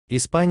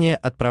Испания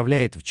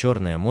отправляет в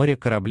Черное море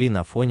корабли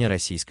на фоне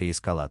российской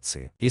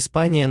эскалации.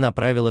 Испания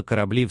направила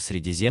корабли в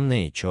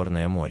Средиземное и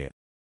Черное море.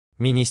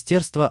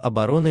 Министерство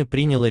обороны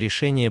приняло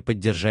решение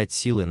поддержать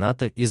силы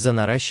НАТО из-за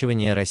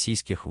наращивания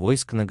российских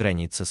войск на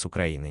границе с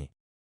Украиной.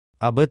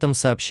 Об этом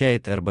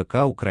сообщает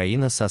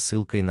РБК-Украина со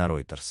ссылкой на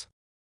Reuters.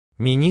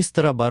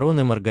 Министр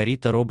обороны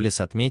Маргарита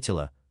Роблес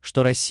отметила,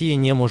 что Россия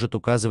не может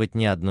указывать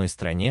ни одной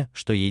стране,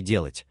 что ей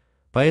делать,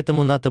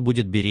 поэтому НАТО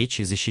будет беречь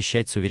и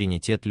защищать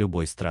суверенитет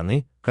любой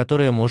страны,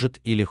 которая может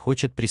или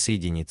хочет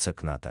присоединиться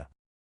к НАТО.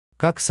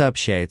 Как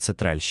сообщается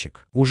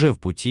тральщик, уже в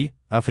пути,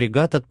 а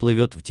фрегат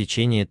отплывет в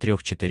течение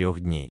 3-4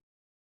 дней.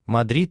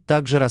 Мадрид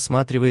также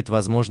рассматривает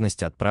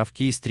возможность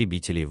отправки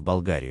истребителей в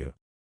Болгарию.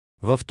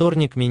 Во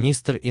вторник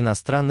министр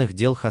иностранных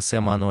дел Хосе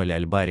Мануэль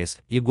Альбарес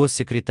и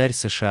госсекретарь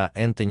США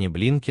Энтони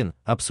Блинкен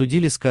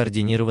обсудили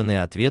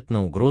скоординированный ответ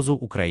на угрозу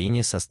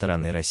Украине со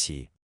стороны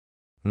России.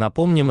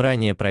 Напомним,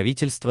 ранее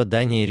правительство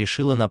Дании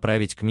решило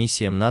направить к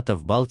миссиям НАТО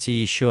в Балтии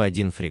еще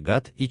один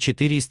фрегат и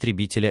 4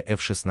 истребителя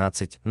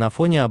F-16 на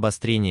фоне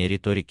обострения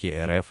риторики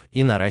РФ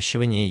и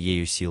наращивания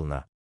ею сил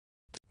на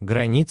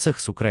границах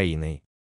с Украиной.